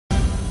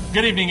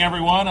Good evening,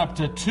 everyone. Up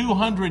to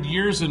 200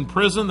 years in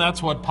prison.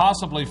 That's what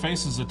possibly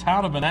faces a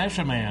Town of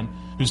Menasha man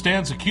who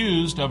stands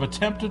accused of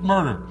attempted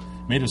murder.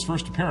 Made his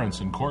first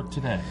appearance in court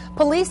today.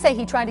 Police say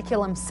he tried to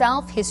kill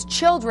himself, his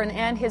children,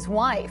 and his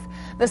wife.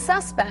 The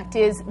suspect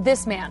is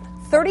this man,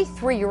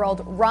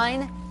 33-year-old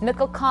Ryan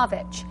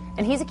Mikulkovic,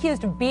 and he's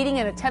accused of beating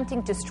and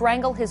attempting to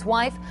strangle his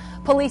wife.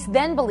 Police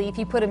then believe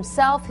he put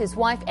himself, his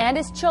wife, and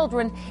his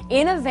children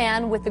in a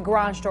van with the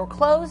garage door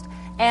closed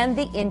and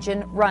the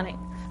engine running.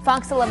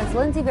 Fox 11's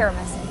Lindsay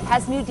Veramis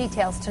has new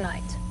details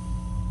tonight.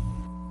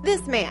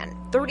 This man,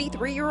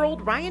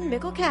 33-year-old Ryan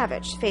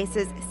Mikulkovic,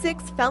 faces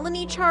 6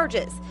 felony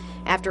charges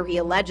after he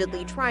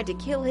allegedly tried to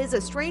kill his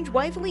estranged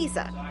wife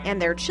Lisa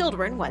and their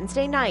children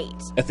Wednesday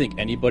night. I think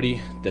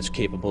anybody that's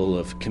capable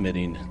of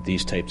committing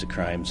these types of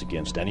crimes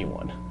against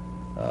anyone,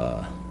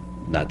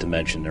 not to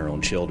mention their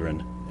own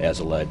children, as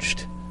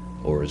alleged,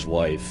 or his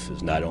wife,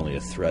 is not only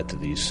a threat to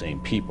these same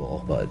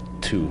people, but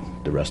to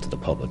the rest of the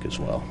public as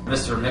well.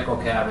 Mr.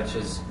 Mikulkovic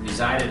has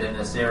resided in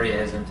this area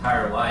his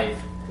entire life,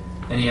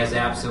 and he has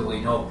absolutely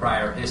no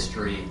prior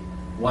history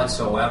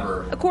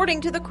whatsoever. According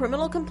to the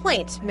criminal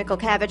complaint,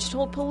 Mikulkovic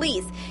told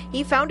police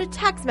he found a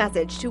text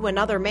message to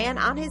another man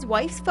on his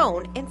wife's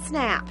phone and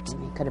snapped.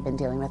 He could have been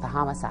dealing with a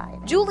homicide.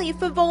 Julie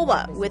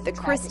Favola with the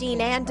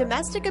Christine Ann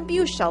Domestic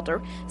Abuse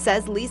Shelter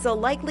says Lisa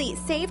likely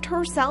saved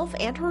herself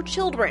and her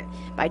children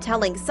by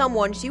telling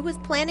someone she was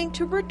planning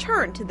to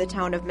return to the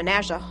Town of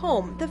Menasha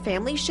home the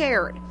family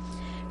shared.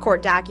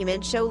 Court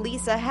documents show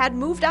Lisa had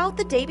moved out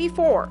the day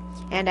before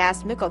and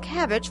asked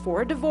Mikulkovic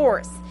for a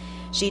divorce.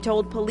 She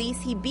told police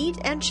he beat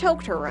and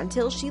choked her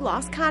until she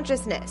lost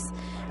consciousness.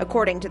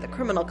 According to the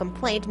criminal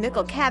complaint,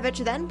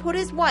 Mikulkovic then put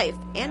his wife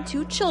and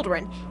 2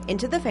 children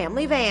into the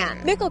family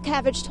van.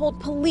 Mikulkovic told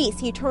police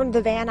he turned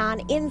the van on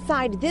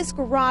inside this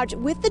garage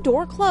with the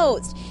door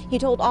closed. He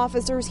told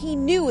officers he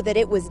knew that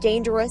it was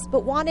dangerous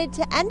but wanted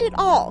to end it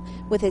all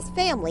with his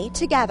family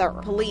together.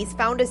 Police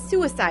found a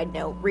suicide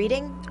note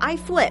reading, "I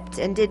flipped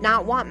and did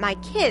not want my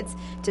kids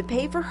to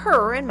pay for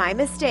her and my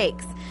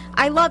mistakes.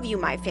 I love you,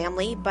 my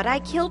family, but I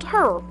killed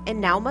her and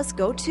now must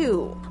go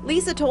too."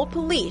 Lisa told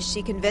police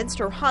she convinced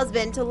her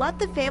husband to let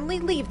the family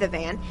leave the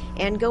van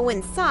and go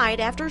inside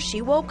after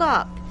she woke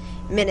up.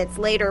 Minutes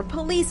later,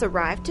 police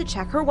arrived to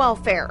check her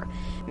welfare.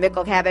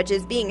 Mikulkovic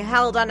is being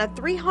held on a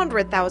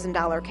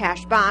 $300,000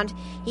 cash bond.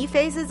 He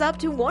faces up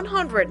to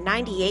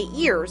 198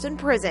 years in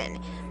prison.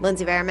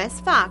 Lindsay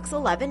Veramis, Fox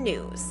 11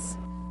 News.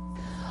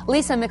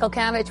 Lisa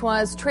Mikulkovic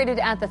was treated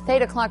at the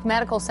Theta Clark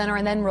Medical Center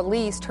and then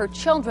released. Her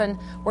children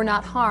were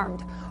not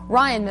harmed.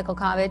 Ryan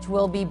Mikulkovic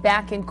will be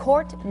back in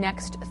court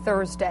next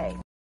Thursday.